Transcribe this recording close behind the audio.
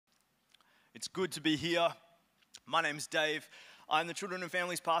It's good to be here. My name's Dave. I'm the Children and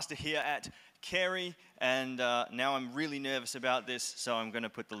Families Pastor here at Carey, and now I'm really nervous about this, so I'm going to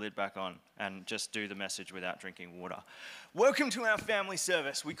put the lid back on and just do the message without drinking water. Welcome to our family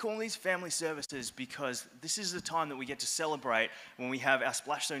service. We call these family services because this is the time that we get to celebrate when we have our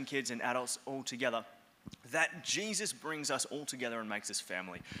Splashzone kids and adults all together. That Jesus brings us all together and makes us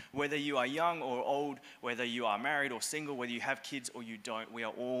family. Whether you are young or old, whether you are married or single, whether you have kids or you don't, we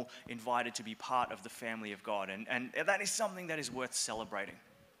are all invited to be part of the family of God. And that is something that is worth celebrating,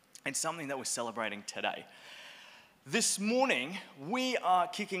 and something that we're celebrating today. This morning, we are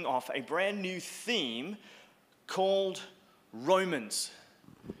kicking off a brand new theme called Romans.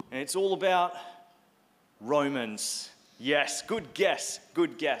 And it's all about Romans. Yes, good guess,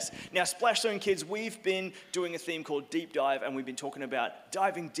 good guess. Now, Splashzone kids, we've been doing a theme called Deep Dive, and we've been talking about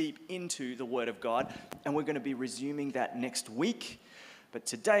diving deep into the Word of God, and we're going to be resuming that next week. But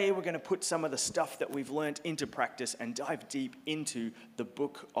today, we're going to put some of the stuff that we've learned into practice and dive deep into the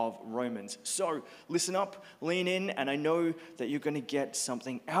book of Romans. So, listen up, lean in, and I know that you're going to get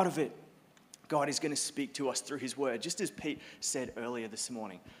something out of it. God is going to speak to us through his word, just as Pete said earlier this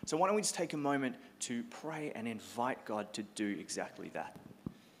morning. So why don't we just take a moment to pray and invite God to do exactly that.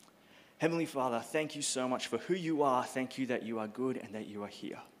 Heavenly Father, thank you so much for who you are. Thank you that you are good and that you are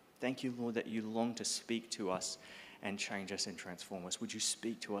here. Thank you, Lord, that you long to speak to us and change us and transform us. Would you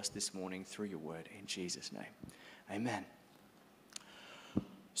speak to us this morning through your word in Jesus' name? Amen.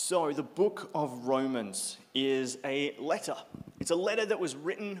 So the book of Romans is a letter. It's a letter that was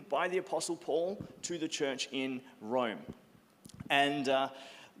written by the Apostle Paul to the church in Rome. And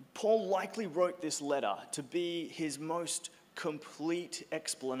Paul likely wrote this letter to be his most complete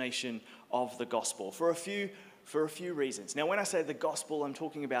explanation of the gospel for a few reasons. Now, when I say the gospel, I'm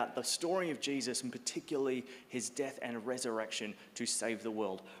talking about the story of Jesus, and particularly his death and resurrection to save the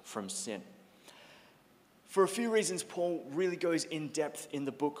world from sin. For a few reasons, Paul really goes in depth in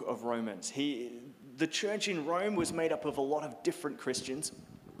the book of Romans. The church in Rome was made up of a lot of different Christians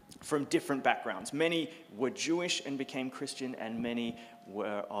from different backgrounds. Many were Jewish and became Christian, and many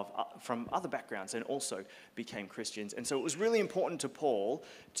were from other backgrounds and also became Christians. And so it was really important to Paul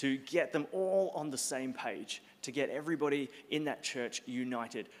to get them all on the same page, to get everybody in that church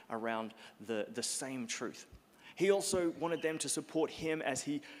united around the same truth. He also wanted them to support him as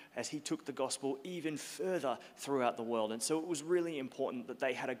he took the gospel even further throughout the world. And so it was really important that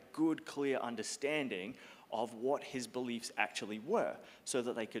they had a good, clear understanding of what his beliefs actually were so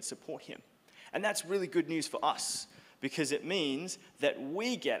that they could support him. And that's really good news for us, because it means that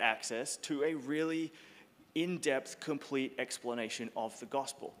we get access to a really in-depth, complete explanation of the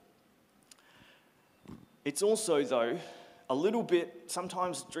gospel. It's also, though, a little bit,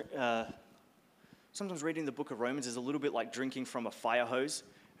 sometimes reading the book of Romans is a little bit like drinking from a fire hose.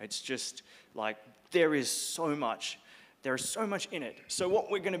 It's just like there is so much in it. So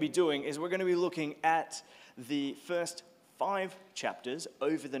what we're going to be doing is we're going to be looking at the first 5 chapters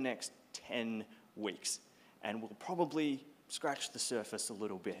over the next 10 weeks. And we'll probably scratch the surface a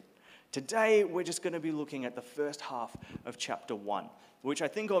little bit. Today, we're just going to be looking at the first half of chapter 1, which I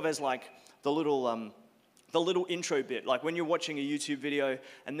think of as like the little intro bit, like when you're watching a YouTube video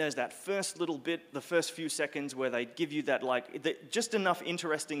and there's that first little bit, the first few seconds where they give you that just enough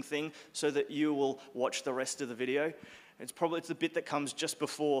interesting thing so that you will watch the rest of the video. It's the bit that comes just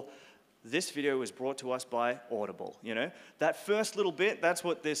before this video was brought to us by Audible, you know? That first little bit, that's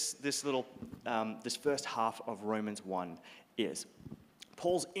what this first half of Romans 1 is.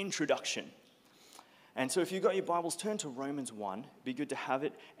 Paul's introduction. And so if you've got your Bibles, turn to Romans 1. It'd be good to have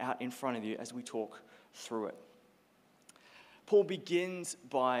it out in front of you as we talk through it. Paul begins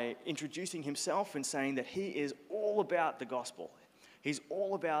by introducing himself and saying that he is all about the gospel. He's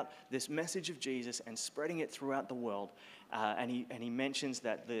all about this message of Jesus and spreading it throughout the world. And he mentions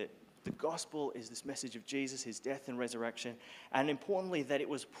that the gospel is this message of Jesus, his death and resurrection, and importantly that it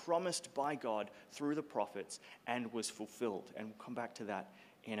was promised by God through the prophets and was fulfilled. And we'll come back to that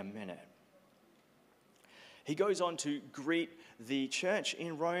in a minute. He goes on to greet the church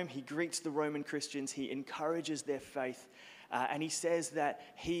in Rome. He greets the Roman Christians. He encourages their faith. And he says that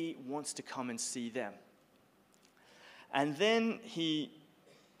he wants to come and see them. And then he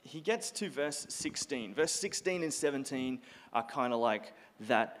gets to verse 16. Verse 16 and 17 are kind of like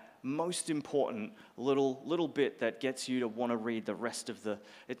that most important little bit that gets you to want to read the rest of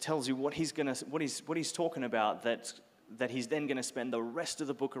it tells you what he's talking about that he's then going to spend the rest of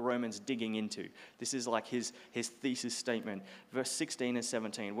the book of Romans digging into. This is like his thesis statement. Verse 16 and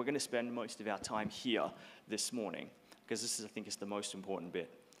 17. We're going to spend most of our time here this morning because I think, is the most important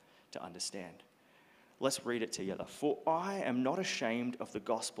bit to understand. Let's read it together. For I am not ashamed of the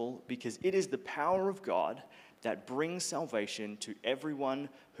gospel, because it is the power of God that brings salvation to everyone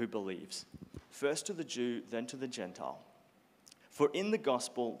who believes, first to the Jew, then to the Gentile. For in the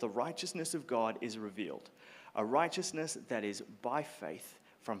gospel, the righteousness of God is revealed, a righteousness that is by faith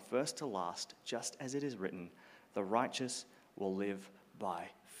from first to last, just as it is written, the righteous will live by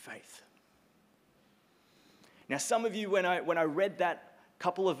faith. Now, some of you, when I read that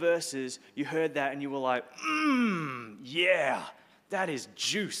couple of verses, you heard that and you were like, yeah, that is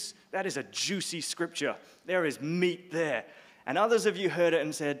juice. That is a juicy scripture. There is meat there. And others of you heard it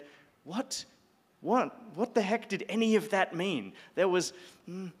and said, what the heck did any of that mean? There was,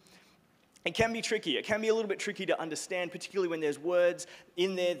 it can be tricky. It can be a little bit tricky to understand, particularly when there's words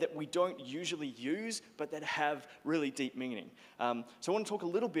in there that we don't usually use, but that have really deep meaning. So I want to talk a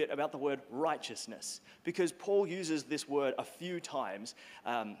little bit about the word righteousness, because Paul uses this word a few times.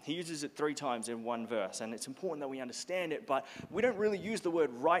 He uses it 3 times in one verse, and it's important that we understand it, but we don't really use the word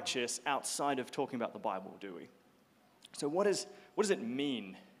righteous outside of talking about the Bible, do we? So what does it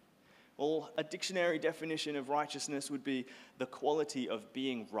mean? Well, a dictionary definition of righteousness would be the quality of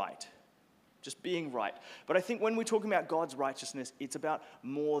being right. Just being right. But I think when we're talking about God's righteousness, it's about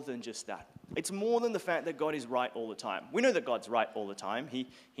more than just that. It's more than the fact that God is right all the time. We know that God's right all the time.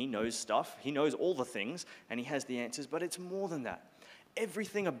 He knows stuff. He knows all the things, and he has the answers. But it's more than that.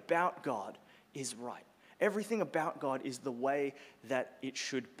 Everything about God is right. Everything about God is the way that it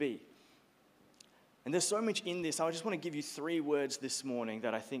should be. And there's so much in this. I just want to give you 3 words this morning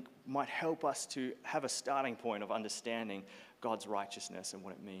that I think might help us to have a starting point of understanding God's righteousness and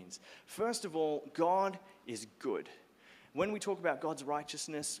what it means. First of all, God is good. When we talk about God's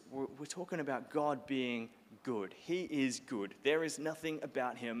righteousness, we're talking about God being good. He is good. There is nothing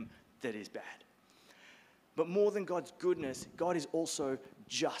about him that is bad. But more than God's goodness, God is also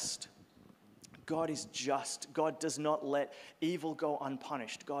just. God is just. God does not let evil go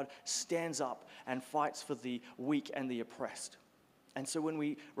unpunished. God stands up and fights for the weak and the oppressed. And so when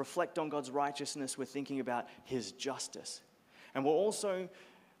we reflect on God's righteousness, we're thinking about his justice. And we're also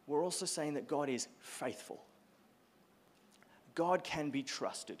saying that God is faithful. God can be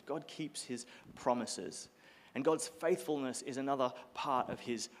trusted. God keeps his promises. And God's faithfulness is another part of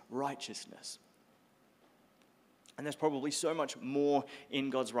his righteousness. And there's probably so much more in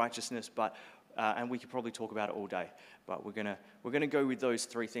God's righteousness, and we could probably talk about it all day. But we're gonna go with those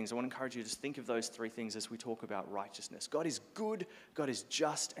 3 things. I want to encourage you to think of those 3 things as we talk about righteousness. God is good, God is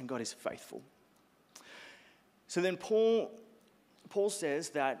just, and God is faithful. So then Paul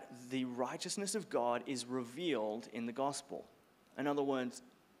says that the righteousness of God is revealed in the gospel. In other words,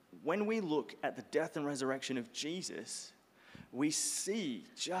 when we look at the death and resurrection of Jesus, we see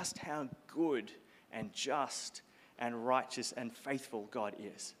just how good and just and righteous and faithful God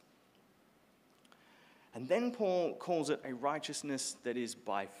is. And then Paul calls it a righteousness that is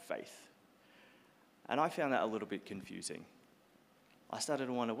by faith. And I found that a little bit confusing. I started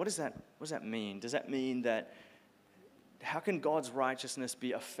to wonder, what does that mean? Does that mean that how can God's righteousness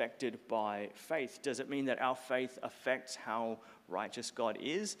be affected by faith? Does it mean that our faith affects how righteous God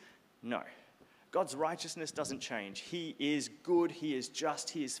is? No. God's righteousness doesn't change. He is good, he is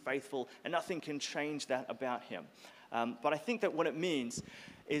just, he is faithful, and nothing can change that about him. But I think that what it means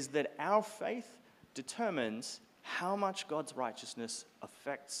is that our faith determines how much God's righteousness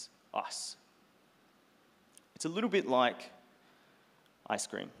affects us. It's a little bit like ice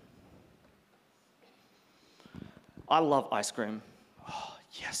cream. I love ice cream. Oh,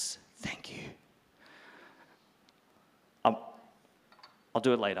 yes, thank you. I'll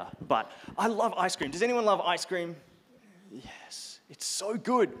do it later. But I love ice cream. Does anyone love ice cream? Yes, it's so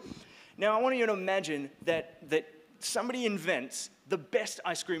good. Now, I want you to imagine that somebody invents the best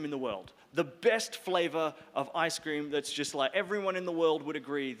ice cream in the world, the best flavor of ice cream that's just like everyone in the world would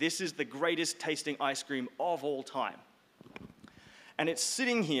agree, this is the greatest tasting ice cream of all time. And it's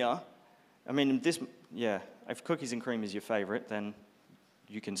sitting here. I mean, if cookies and cream is your favorite, then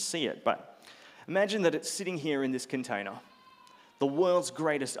you can see it. But imagine that it's sitting here in this container, the world's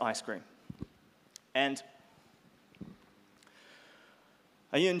greatest ice cream. And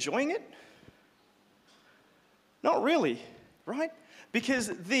are you enjoying it? Not really, right?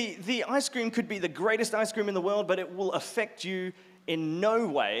 Because the ice cream could be the greatest ice cream in the world, but it will affect you in no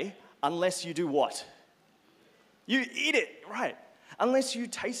way unless you do what? You eat it, right? Unless you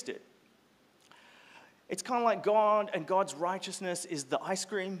taste it. It's kind of like God and God's righteousness is the ice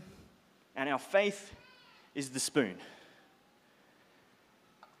cream, and our faith is the spoon.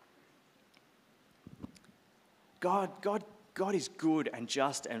 God God is good and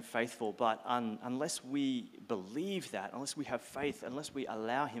just and faithful, but unless we believe that, unless we have faith, unless we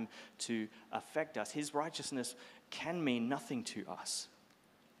allow him to affect us, his righteousness can mean nothing to us.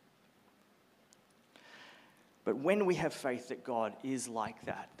 But when we have faith that God is like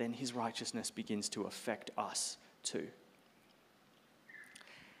that, then his righteousness begins to affect us too.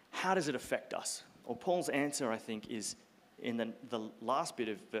 How does it affect us? Well, Paul's answer, I think, is in the last bit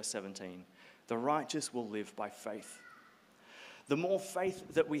of verse 17. The righteous will live by faith. The more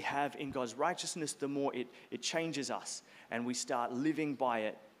faith that we have in God's righteousness, the more it changes us, and we start living by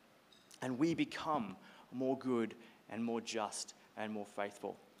it, and we become more good and more just and more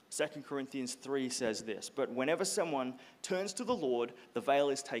faithful. 2 Corinthians 3 says this, "But whenever someone turns to the Lord, the veil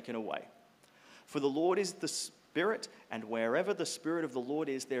is taken away. For the Lord is the Spirit, and wherever the Spirit of the Lord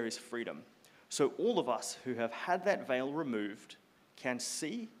is, there is freedom. So all of us who have had that veil removed can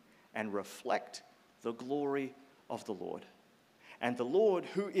see and reflect the glory of the Lord. And the Lord,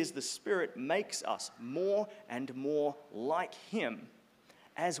 who is the Spirit, makes us more and more like him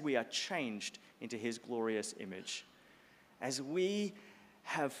as we are changed into his glorious image." As we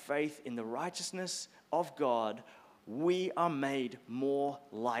have faith in the righteousness of God, we are made more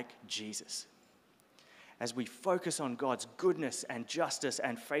like Jesus. As we focus on God's goodness and justice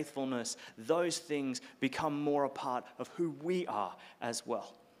and faithfulness, those things become more a part of who we are as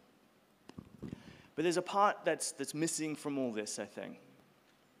well. But there's a part that's missing from all this, I think.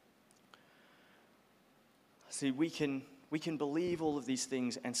 See, we can believe all of these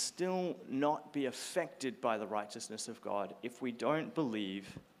things and still not be affected by the righteousness of God if we don't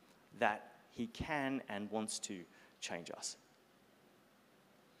believe that he can and wants to change us.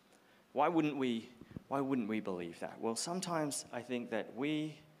 Why wouldn't we believe that? Well, sometimes I think that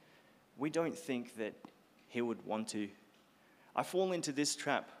we don't think that he would want to. I fall into this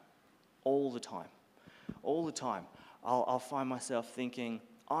trap all the time. All the time. I'll find myself thinking,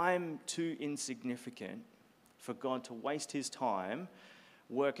 I'm too insignificant for God to waste his time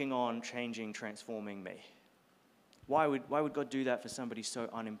working on changing, transforming me. Why would God do that for somebody so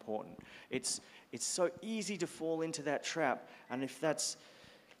unimportant? It's so easy to fall into that trap, and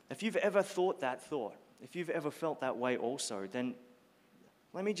if you've ever thought that thought, if you've ever felt that way also, then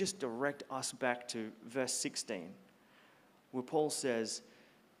let me just direct us back to verse 16, where Paul says,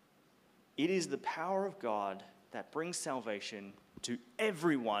 "It is the power of God that brings salvation to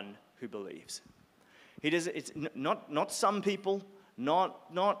everyone who believes." It's not some people,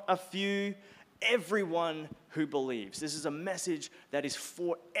 not a few, everyone who believes. This is a message that is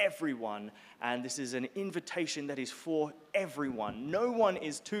for everyone, and this is an invitation that is for everyone. No one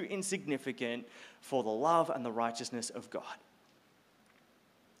is too insignificant for the love and the righteousness of God.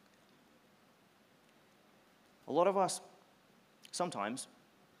 A lot of us sometimes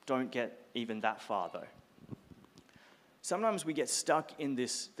don't get even that far, though. Sometimes we get stuck in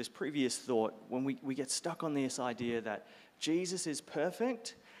this previous thought when we get stuck on this idea that Jesus is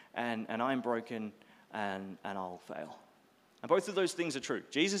perfect and I'm broken and I'll fail. And both of those things are true.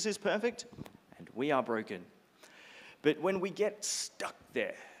 Jesus is perfect and we are broken. But when we get stuck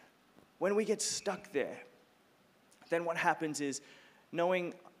there, then what happens is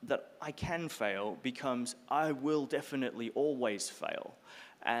knowing that I can fail becomes I will definitely always fail.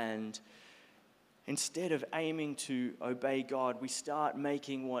 And instead of aiming to obey God, we start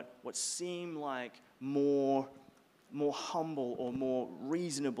making what seem like more humble or more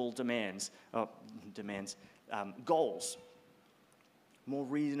reasonable goals. More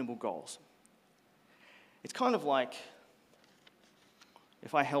reasonable goals. It's kind of like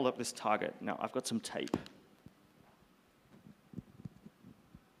if I held up this target. Now, I've got some tape.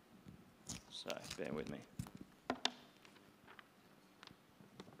 So, bear with me.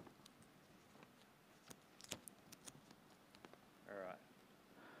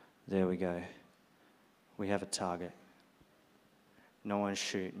 There we go. We have a target. No one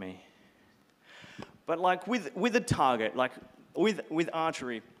shoot me. But like with a target, like with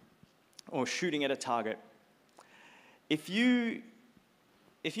archery or shooting at a target, if you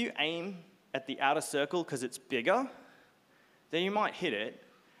aim at the outer circle because it's bigger, then you might hit it.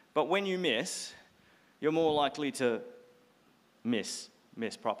 But when you miss, you're more likely to miss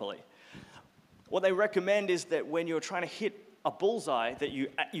properly. What they recommend is that when you're trying to hit a bullseye, that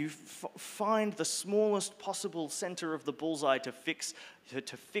you find the smallest possible center of the bullseye to fix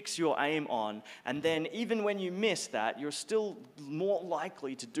your aim on, and then even when you miss that, you're still more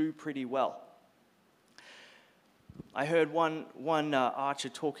likely to do pretty well. I heard one archer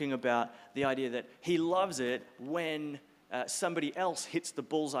talking about the idea that he loves it when somebody else hits the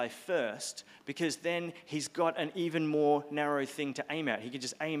bullseye first, because then he's got an even more narrow thing to aim at. He can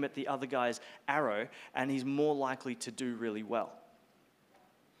just aim at the other guy's arrow, and he's more likely to do really well.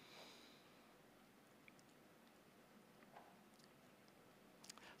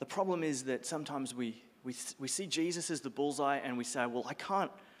 The problem is that sometimes we see Jesus as the bullseye, and we say, well, I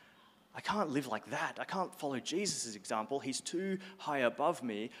can't live like that. I can't follow Jesus' example. He's too high above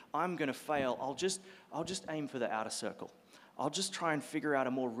me. I'm going to fail. I'll just aim for the outer circle. I'll just try and figure out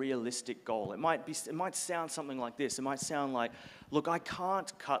a more realistic goal. It might sound something like this. It might sound like, look, I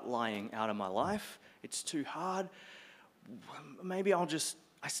can't cut lying out of my life. It's too hard. Maybe I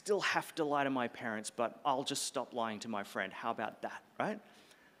still have to lie to my parents, but I'll just stop lying to my friend. How about that, right?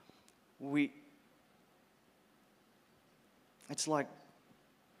 It's like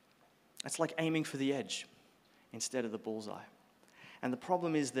aiming for the edge instead of the bullseye. And the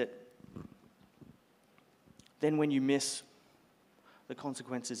problem is that then when you miss, the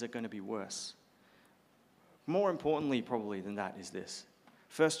consequences are going to be worse. More importantly, probably than that, is this.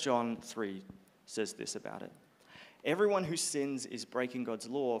 1 John 3 says this about it. Everyone who sins is breaking God's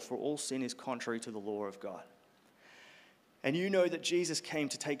law, for all sin is contrary to the law of God. And you know that Jesus came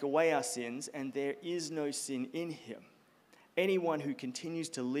to take away our sins, and there is no sin in him. Anyone who continues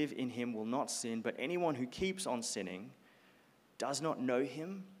to live in him will not sin, but anyone who keeps on sinning does not know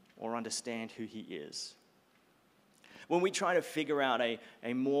him or understand who he is. When we try to figure out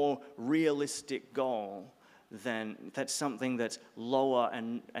a more realistic goal, then that's something that's lower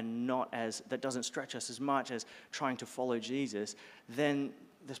and that doesn't stretch us as much as trying to follow Jesus, then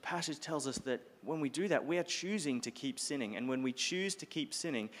this passage tells us that when we do that, we are choosing to keep sinning. And when we choose to keep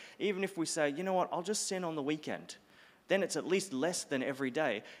sinning, even if we say, you know what, I'll just sin on the weekend, then it's at least less than every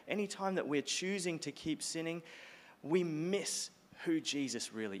day. Any time that we're choosing to keep sinning, we miss who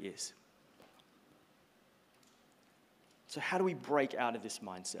Jesus really is. So how do we break out of this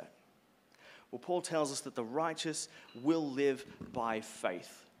mindset? Well, Paul tells us that the righteous will live by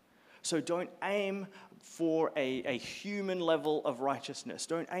faith. So don't aim for a human level of righteousness.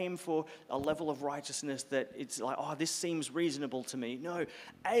 Don't aim for a level of righteousness that it's like, oh, this seems reasonable to me. No,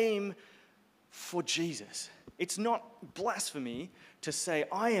 aim for Jesus. It's not blasphemy to say,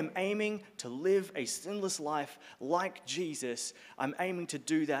 I am aiming to live a sinless life like Jesus. I'm aiming to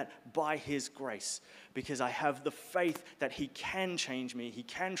do that by his grace, because I have the faith that he can change me, he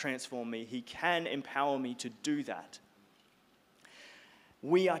can transform me, he can empower me to do that.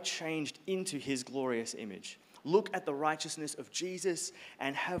 We are changed into his glorious image. Look at the righteousness of Jesus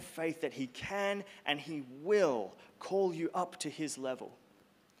and have faith that he can and he will call you up to his level.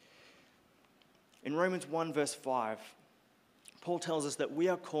 In Romans 1 verse 5, Paul tells us that we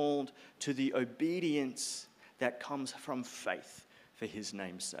are called to the obedience that comes from faith for his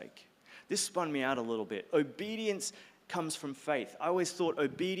name's sake. This spun me out a little bit. Obedience comes from faith. I always thought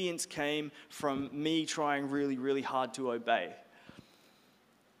obedience came from me trying really, really hard to obey.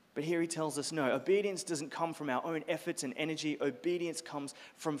 But here he tells us, no, obedience doesn't come from our own efforts and energy. Obedience comes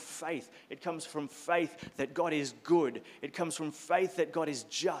from faith. It comes from faith that God is good. It comes from faith that God is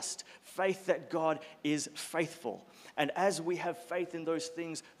just. Faith that God is faithful. And as we have faith in those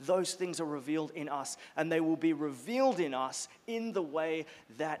things are revealed in us. And they will be revealed in us in the way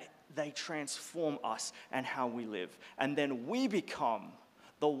that they transform us and how we live. And then we become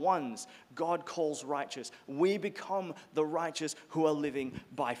the ones God calls righteous. We become the righteous who are living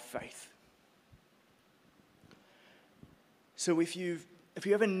by faith. So if you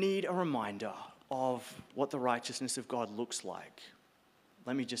ever need a reminder of what the righteousness of God looks like,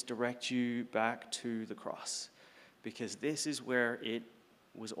 let me just direct you back to the cross, because this is where it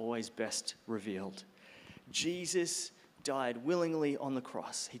was always best revealed. Jesus died willingly on the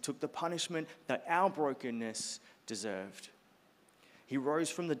cross. He took the punishment that our brokenness deserved. He rose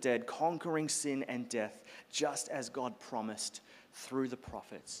from the dead, conquering sin and death, just as God promised through the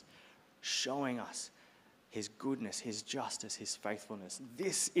prophets, showing us his goodness, his justice, his faithfulness.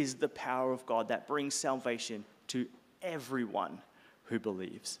 This is the power of God that brings salvation to everyone who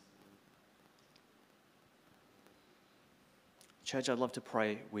believes. Church, I'd love to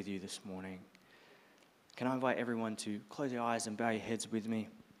pray with you this morning. Can I invite everyone to close your eyes and bow your heads with me?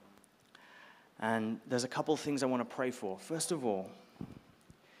 And there's a couple of things I want to pray for. First of all,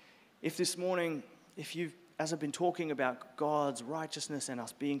 if this morning, as I've been talking about God's righteousness and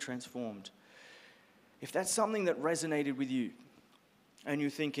us being transformed, if that's something that resonated with you, and you're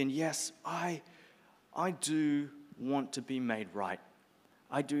thinking, yes, I do want to be made right.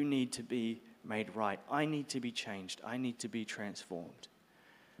 I do need to be made right. I need to be changed. I need to be transformed.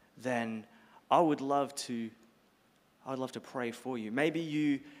 Then I would love to pray for you. Maybe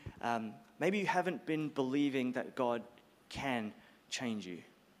you haven't been believing that God can change you.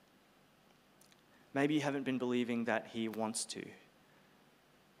 Maybe you haven't been believing that he wants to.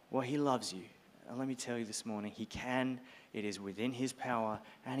 Well, he loves you. And let me tell you this morning, he can, it is within his power,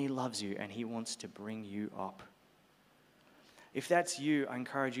 and he loves you, and he wants to bring you up. If that's you, I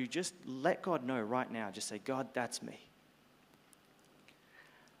encourage you, just let God know right now. Just say, God, that's me.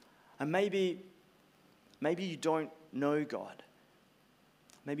 And maybe you don't know God.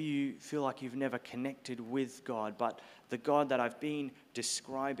 Maybe you feel like you've never connected with God, but the God that I've been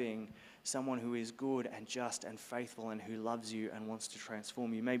describing, someone who is good and just and faithful and who loves you and wants to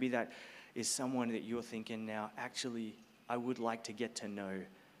transform you, maybe that is someone that you're thinking now, actually, I would like to get to know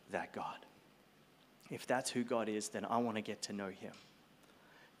that God. If that's who God is, then I want to get to know him.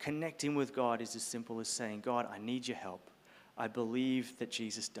 Connecting with God is as simple as saying, God, I need your help. I believe that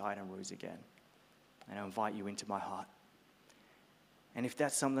Jesus died and rose again, and I invite you into my heart. And if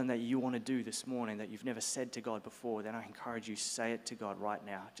that's something that you want to do this morning that you've never said to God before, then I encourage you, say it to God right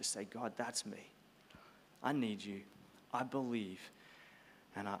now. Just say, God, that's me. I need you. I believe.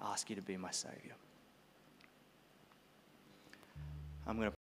 And I ask you to be my Savior. I'm going to